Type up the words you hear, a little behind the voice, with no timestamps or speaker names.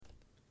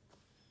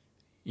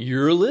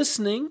You're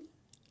listening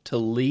to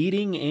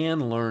Leading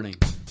and Learning.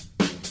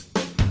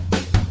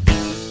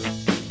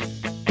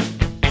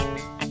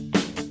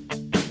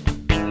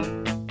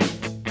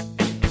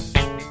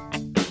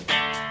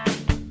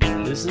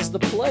 This is the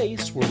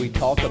place where we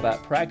talk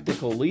about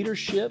practical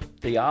leadership,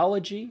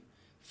 theology,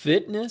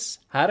 fitness,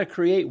 how to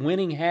create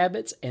winning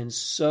habits, and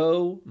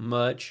so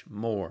much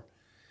more.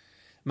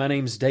 My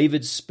name's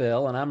David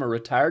Spell, and I'm a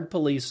retired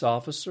police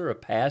officer, a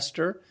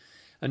pastor,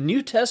 a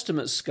New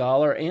Testament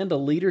scholar, and a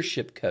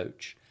leadership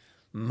coach.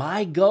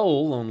 My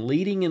goal on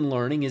Leading and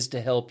Learning is to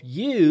help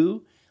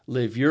you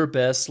live your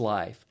best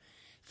life.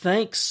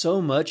 Thanks so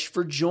much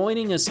for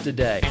joining us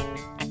today.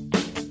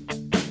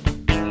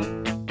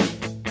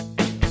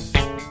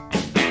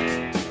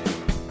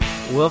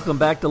 Welcome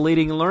back to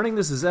Leading and Learning.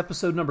 This is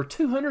episode number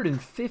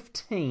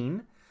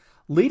 215,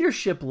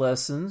 Leadership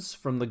Lessons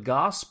from the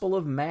Gospel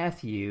of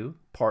Matthew,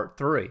 Part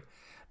 3.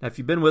 Now, if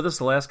you've been with us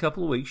the last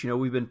couple of weeks, you know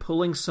we've been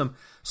pulling some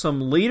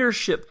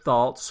leadership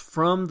thoughts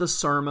from the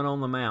Sermon on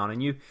the Mount.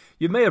 And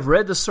you may have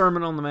read the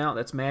Sermon on the Mount.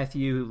 That's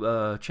Matthew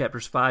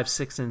chapters 5,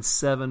 6, and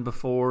 7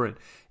 before. And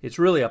it's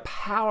really a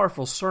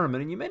powerful sermon.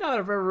 And you may not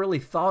have ever really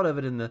thought of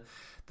it in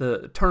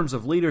the terms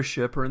of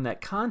leadership or in that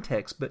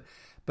context. But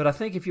I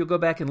think if you'll go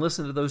back and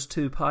listen to those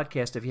two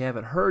podcasts, if you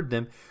haven't heard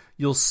them,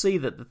 you'll see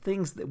that the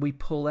things that we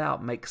pull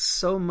out make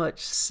so much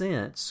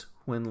sense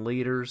when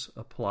leaders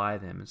apply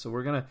them. And so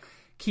we're going to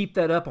keep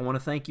that up. I want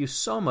to thank you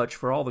so much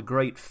for all the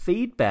great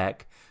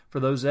feedback for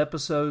those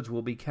episodes.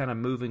 We'll be kind of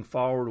moving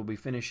forward. We'll be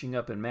finishing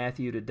up in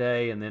Matthew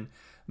today and then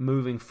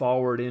moving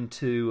forward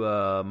into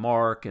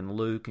Mark and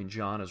Luke and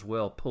John as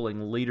well,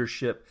 pulling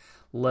leadership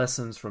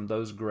lessons from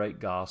those great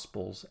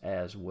Gospels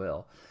as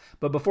well.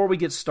 But before we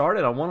get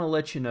started, I want to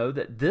let you know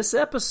that this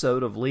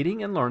episode of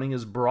Leading and Learning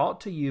is brought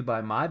to you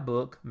by my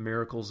book,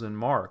 Miracles in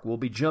Mark. We'll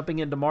be jumping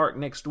into Mark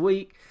next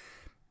week,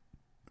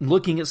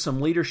 looking at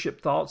some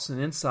leadership thoughts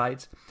and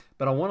insights.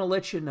 But I want to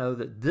let you know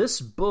that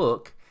this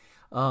book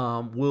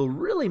will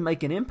really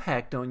make an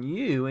impact on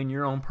you in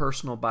your own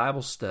personal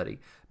Bible study.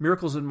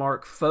 Miracles in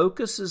Mark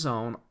focuses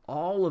on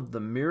all of the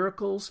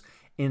miracles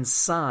and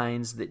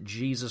signs that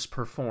Jesus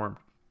performed.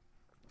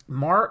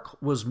 Mark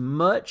was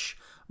much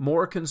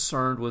more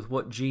concerned with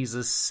what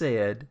Jesus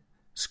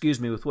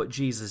with what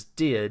Jesus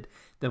did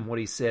than what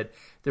he said.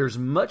 There's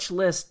much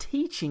less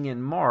teaching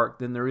in Mark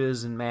than there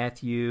is in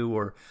Matthew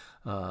or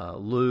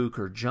Luke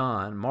or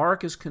John.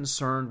 Mark is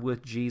concerned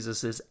with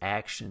Jesus'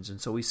 actions. And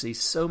so we see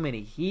so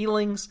many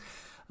healings,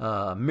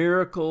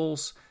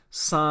 miracles,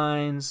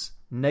 signs,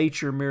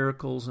 nature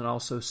miracles, and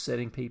also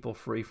setting people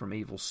free from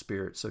evil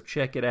spirits. So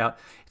check it out.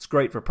 It's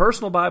great for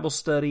personal Bible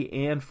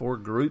study and for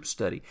group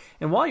study.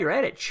 And while you're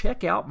at it,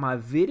 check out my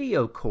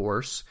video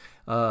course.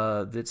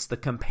 That's the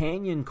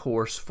companion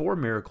course for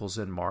Miracles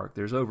in Mark.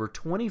 There's over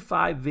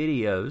 25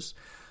 videos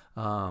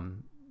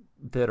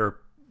that are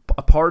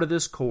a part of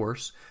this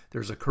course.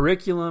 There's a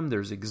curriculum,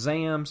 there's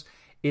exams.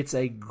 It's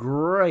a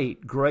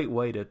great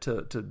way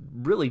to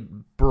really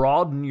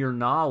broaden your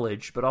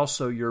knowledge, but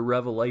also your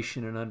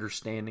revelation and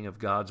understanding of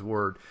God's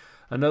Word.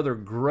 Another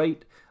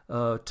great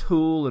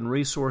tool and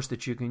resource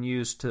that you can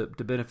use to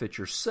benefit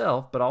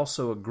yourself, but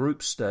also a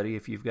group study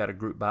if you've got a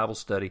group Bible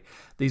study.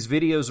 These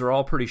videos are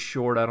all pretty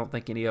short. I don't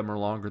think any of them are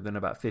longer than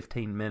about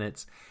 15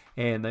 minutes,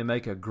 and they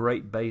make a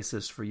great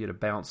basis for you to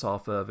bounce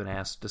off of and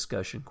ask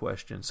discussion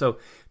questions. So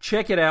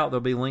check it out.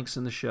 There'll be links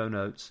in the show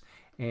notes,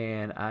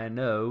 and I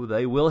know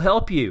they will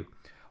help you.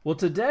 Well,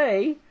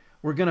 today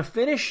we're going to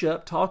finish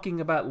up talking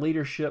about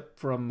leadership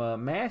from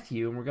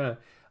Matthew, and we're going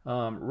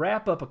to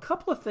wrap up a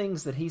couple of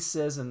things that he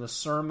says in the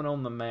Sermon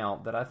on the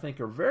Mount that I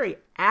think are very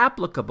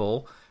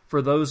applicable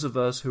for those of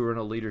us who are in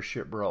a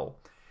leadership role.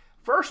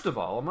 First of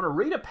all, I'm going to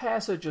read a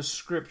passage of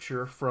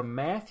Scripture from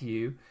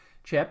Matthew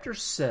chapter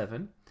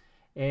 7,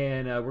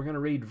 and we're going to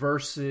read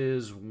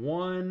verses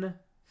 1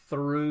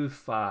 through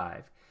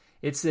 5.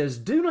 It says,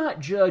 "Do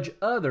not judge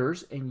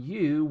others, and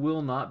you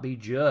will not be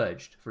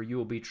judged, for you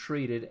will be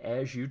treated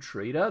as you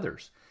treat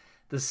others.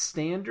 The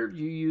standard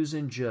you use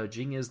in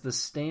judging is the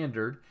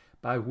standard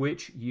by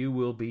which you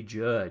will be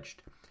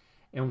judged.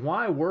 And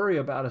why worry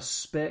about a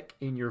speck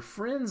in your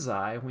friend's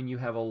eye when you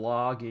have a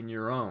log in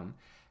your own?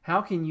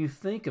 How can you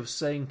think of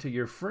saying to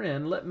your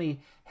friend, 'Let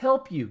me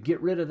help you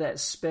get rid of that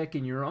speck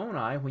in your own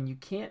eye,' when you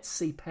can't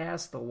see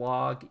past the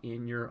log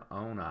in your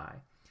own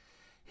eye?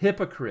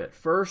 Hypocrite,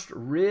 first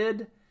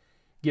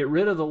get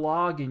rid of the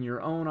log in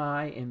your own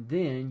eye, and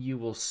then you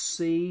will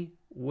see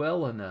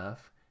well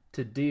enough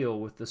to deal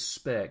with the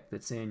speck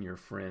that's in your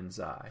friend's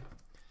eye."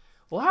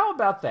 Well, how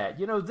about that?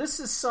 You know, this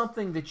is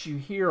something that you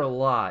hear a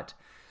lot.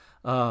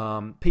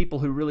 People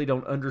who really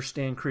don't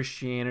understand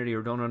Christianity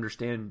or don't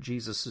understand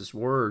Jesus'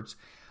 words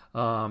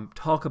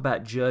talk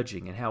about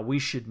judging and how we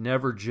should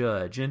never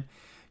judge. And,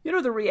 you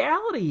know, the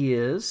reality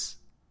is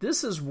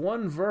this is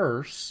one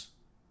verse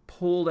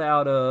pulled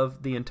out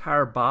of the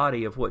entire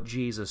body of what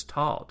Jesus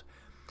taught.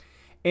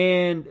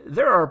 And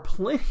there are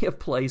plenty of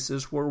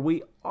places where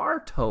we are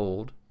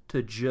told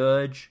to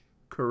judge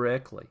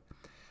correctly.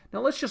 Now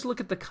let's just look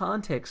at the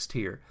context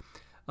here.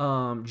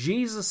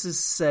 Jesus is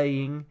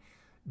saying,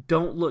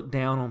 don't look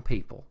down on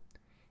people.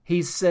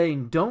 He's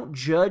saying don't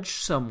judge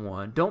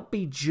someone. Don't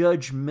be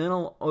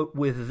judgmental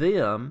with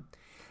them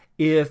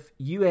if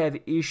you have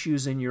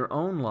issues in your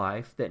own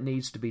life that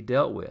needs to be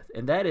dealt with.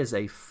 And that is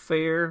a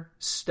fair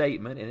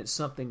statement, and it's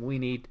something we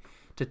need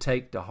to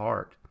take to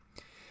heart.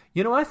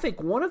 You know, I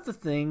think one of the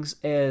things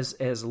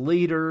as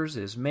leaders,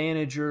 as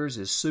managers,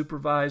 as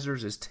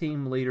supervisors, as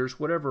team leaders,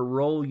 whatever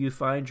role you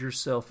find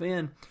yourself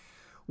in,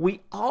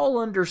 we all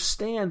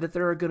understand that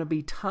there are going to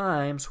be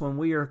times when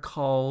we are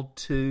called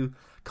to,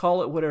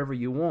 call it whatever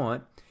you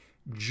want,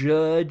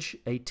 judge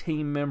a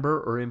team member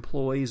or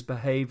employee's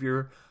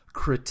behavior,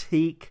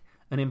 critique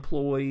an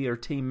employee or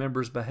team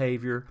member's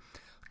behavior,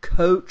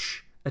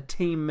 coach a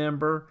team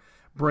member,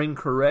 bring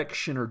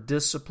correction or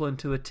discipline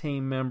to a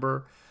team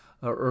member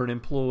or an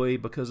employee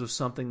because of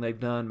something they've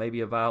done, maybe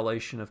a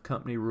violation of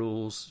company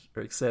rules,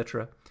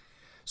 etc.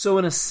 So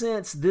in a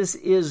sense, this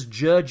is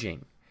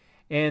judging.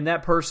 And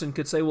that person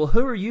could say, well,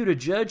 who are you to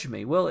judge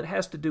me? Well, it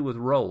has to do with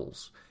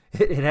roles.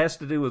 It has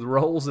to do with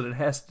roles, and it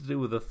has to do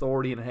with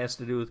authority, and it has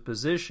to do with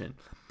position.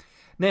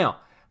 Now,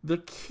 the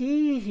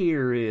key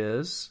here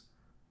is,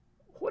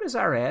 what is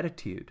our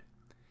attitude?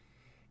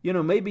 You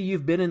know, maybe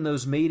you've been in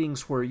those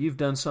meetings where you've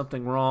done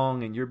something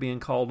wrong and you're being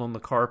called on the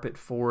carpet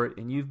for it,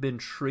 and you've been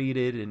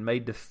treated and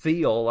made to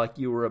feel like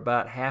you were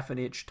about half an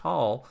inch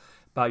tall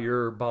by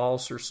your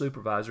boss or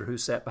supervisor who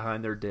sat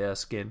behind their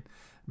desk and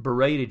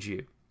berated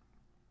you.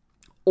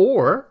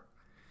 Or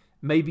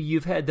maybe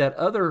you've had that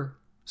other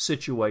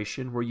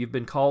situation where you've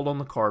been called on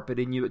the carpet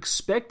and you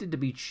expected to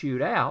be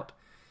chewed out,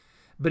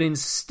 but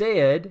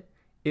instead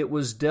it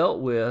was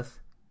dealt with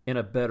in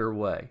a better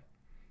way.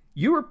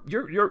 Your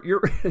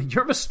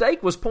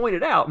mistake was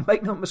pointed out.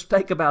 Make no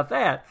mistake about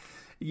that.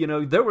 You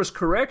know, there was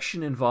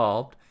correction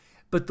involved,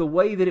 but the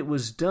way that it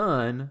was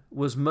done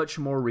was much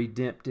more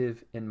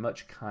redemptive and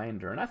much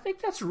kinder. And I think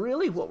that's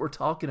really what we're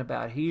talking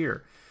about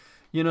here.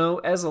 You know,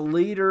 as a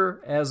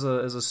leader, as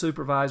a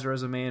supervisor,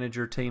 as a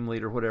manager, team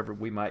leader, whatever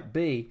we might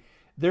be,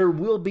 there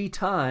will be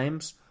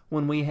times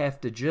when we have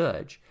to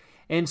judge.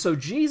 And so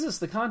Jesus,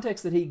 the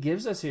context that he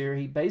gives us here,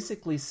 he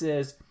basically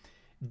says,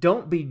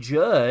 don't be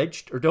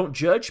judged, or don't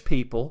judge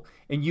people,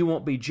 and you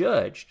won't be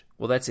judged.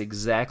 Well, that's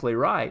exactly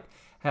right.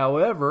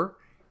 However,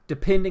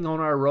 depending on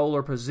our role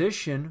or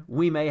position,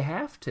 we may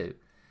have to.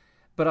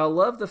 But I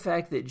love the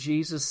fact that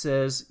Jesus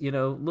says, you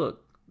know,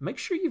 look, make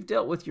sure you've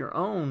dealt with your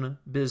own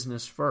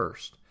business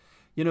first.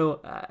 You know,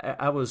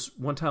 I was,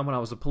 one time when I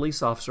was a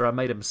police officer, I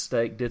made a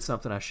mistake, did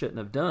something I shouldn't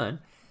have done,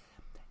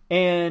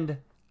 and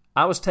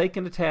I was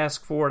taken to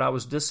task for it. I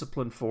was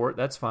disciplined for it.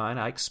 That's fine.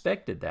 I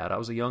expected that. I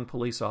was a young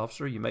police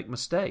officer. You make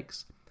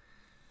mistakes.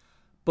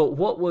 But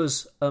what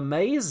was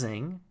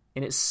amazing,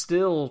 and it's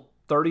still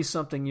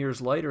 30-something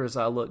years later as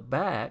I look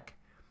back,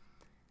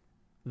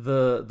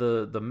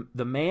 the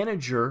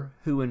manager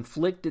who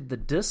inflicted the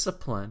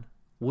discipline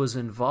was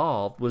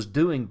involved, was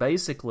doing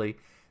basically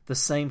the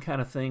same kind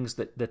of things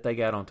that they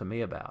got onto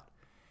me about.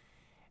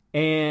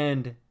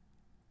 And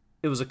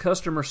it was a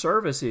customer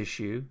service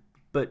issue,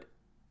 but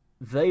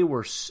they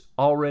were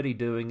already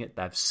doing it.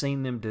 I've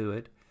seen them do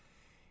it.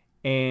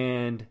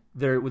 And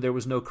there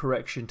was no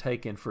correction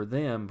taken for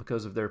them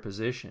because of their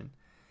position.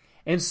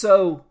 And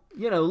so,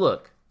 you know,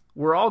 look,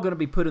 we're all going to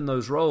be put in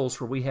those roles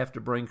where we have to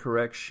bring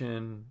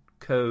correction,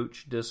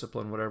 coach,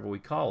 discipline, whatever we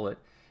call it.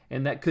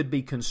 And that could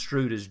be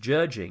construed as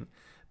judging.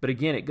 But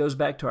again, it goes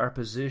back to our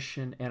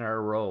position and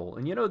our role.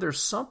 And you know,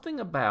 there's something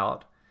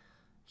about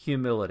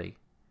humility.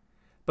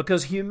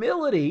 Because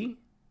humility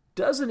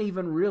doesn't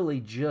even really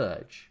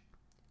judge.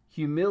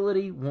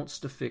 Humility wants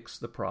to fix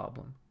the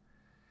problem.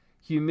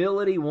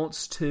 Humility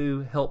wants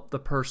to help the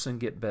person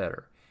get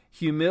better.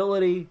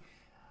 Humility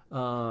in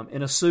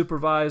a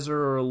supervisor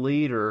or a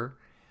leader,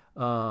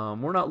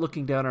 we're not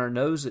looking down our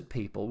nose at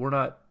people. We're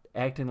not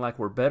acting like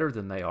we're better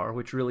than they are,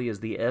 which really is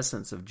the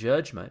essence of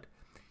judgment.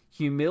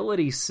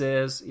 Humility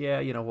says, yeah,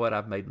 you know what,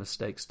 I've made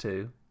mistakes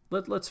too.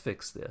 Let's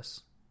fix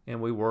this.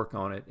 And we work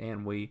on it,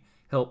 and we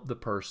help the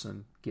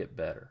person get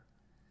better.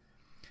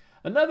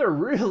 Another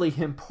really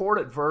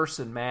important verse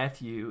in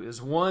Matthew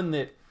is one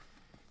that,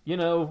 you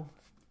know,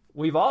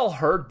 we've all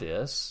heard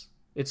this.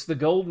 It's the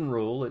golden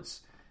rule. It's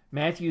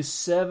Matthew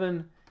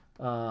 7,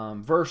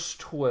 verse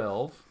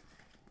 12.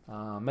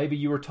 Maybe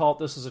you were taught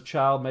this as a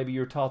child. Maybe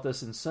you were taught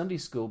this in Sunday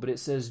school. But it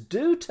says,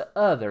 do to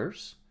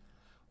others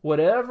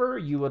whatever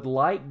you would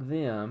like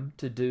them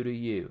to do to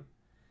you.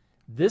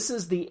 This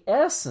is the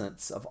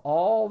essence of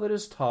all that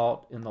is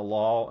taught in the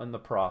law and the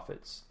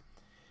prophets.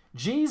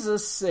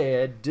 Jesus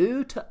said,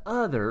 do to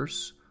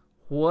others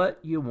what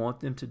you want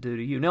them to do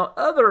to you. Now,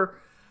 other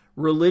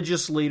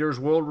religious leaders,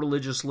 world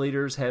religious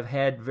leaders, have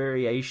had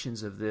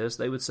variations of this.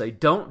 They would say,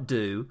 don't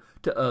do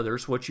to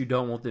others what you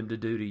don't want them to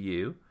do to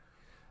you,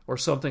 or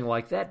something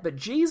like that. But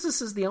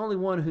Jesus is the only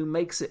one who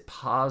makes it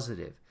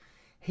positive.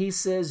 He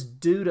says,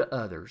 do to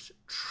others,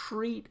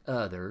 treat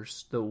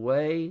others the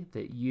way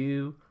that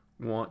you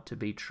want to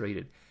be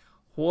treated.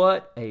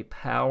 What a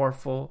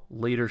powerful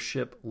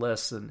leadership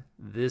lesson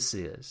this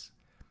is.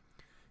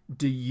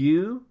 Do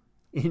you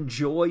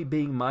enjoy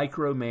being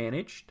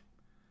micromanaged?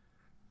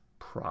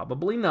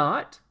 Probably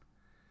not.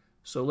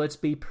 So let's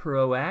be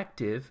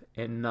proactive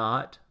and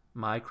not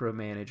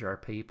micromanage our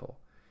people.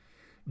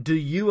 Do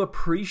you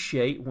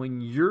appreciate when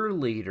your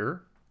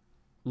leader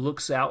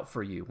looks out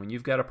for you, when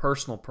you've got a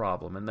personal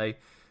problem and they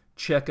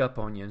check up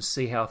on you and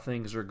see how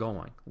things are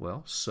going?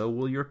 Well, so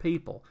will your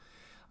people.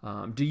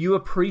 Do you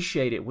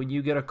appreciate it when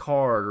you get a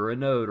card or a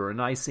note or a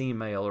nice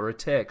email or a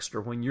text,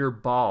 or when your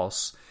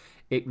boss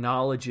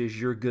acknowledges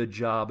your good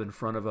job in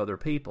front of other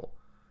people?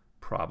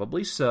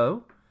 Probably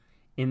so.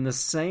 In the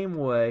same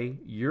way,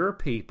 your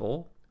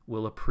people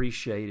will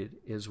appreciate it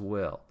as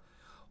well.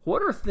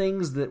 What are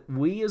things that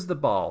we as the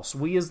boss,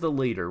 we as the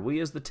leader, we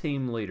as the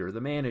team leader, the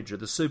manager,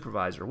 the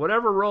supervisor,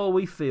 whatever role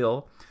we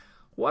fill,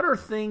 what are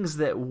things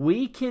that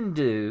we can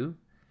do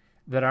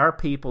that our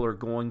people are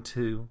going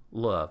to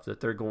love,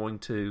 that they're going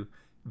to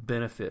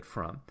benefit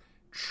from?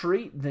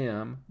 Treat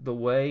them the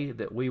way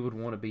that we would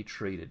want to be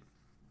treated.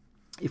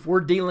 If we're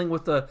dealing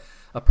with a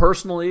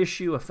personal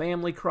issue, a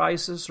family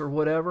crisis, or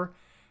whatever,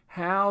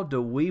 how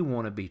do we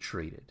want to be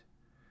treated?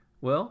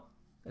 Well,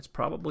 that's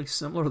probably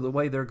similar to the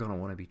way they're going to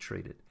want to be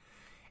treated.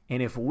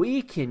 And if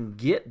we can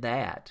get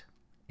that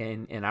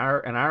in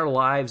our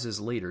lives as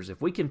leaders,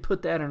 if we can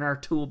put that in our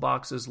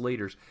toolbox as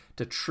leaders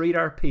to treat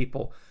our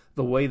people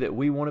the way that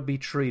we want to be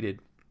treated,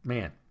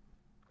 man,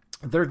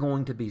 they're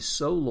going to be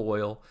so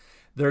loyal,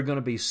 they're going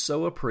to be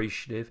so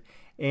appreciative,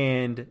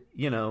 and,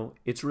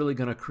 it's really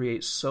going to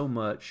create so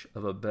much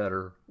of a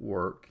better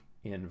work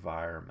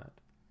environment.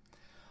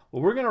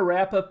 Well, we're going to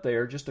wrap up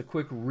there. Just a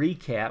quick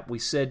recap. We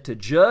said to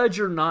judge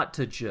or not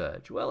to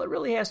judge. Well, it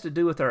really has to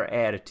do with our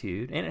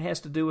attitude, and it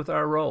has to do with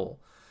our role.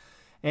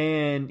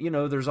 And,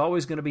 there's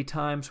always going to be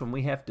times when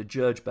we have to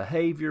judge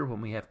behavior,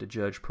 when we have to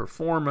judge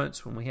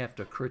performance, when we have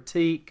to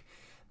critique.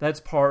 That's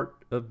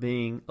part of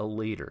being a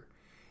leader.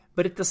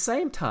 But at the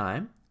same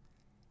time,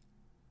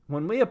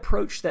 when we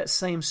approach that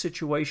same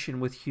situation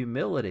with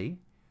humility,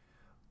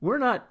 we're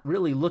not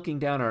really looking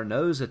down our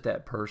nose at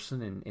that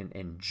person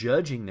and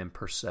judging them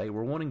per se.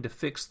 We're wanting to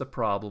fix the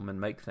problem and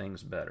make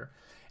things better.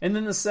 And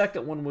then the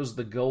second one was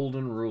the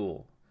golden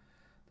rule.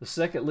 The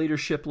second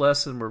leadership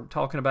lesson we're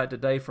talking about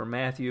today from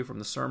Matthew, from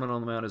the Sermon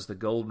on the Mount, is the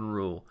golden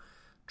rule.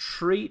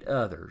 Treat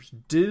others,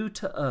 do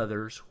to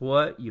others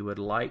what you would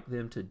like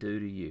them to do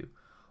to you.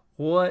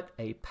 What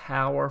a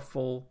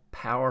powerful,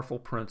 powerful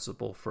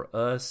principle for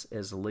us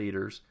as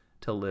leaders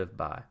to live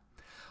by.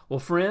 Well,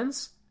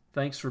 friends,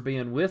 thanks for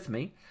being with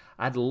me.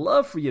 I'd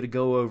love for you to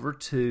go over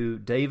to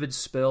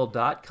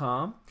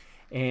davidspell.com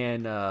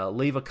and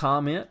leave a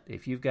comment.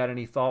 If you've got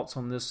any thoughts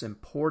on this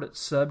important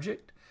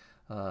subject,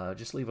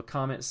 just leave a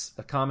comment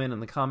in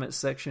the comment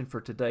section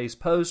for today's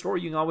post, or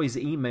you can always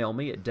email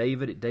me at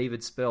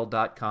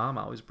david@davidspell.com.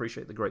 I always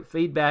appreciate the great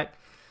feedback.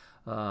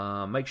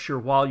 Make sure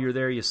while you're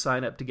there you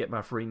sign up to get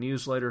my free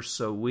newsletter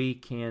so we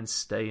can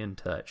stay in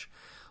touch.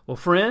 Well,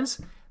 friends,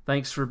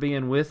 thanks for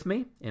being with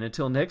me, and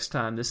until next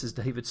time, this is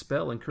David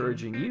Spell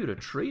encouraging you to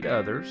treat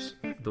others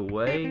the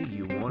way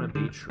you want to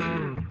be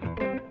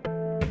treated.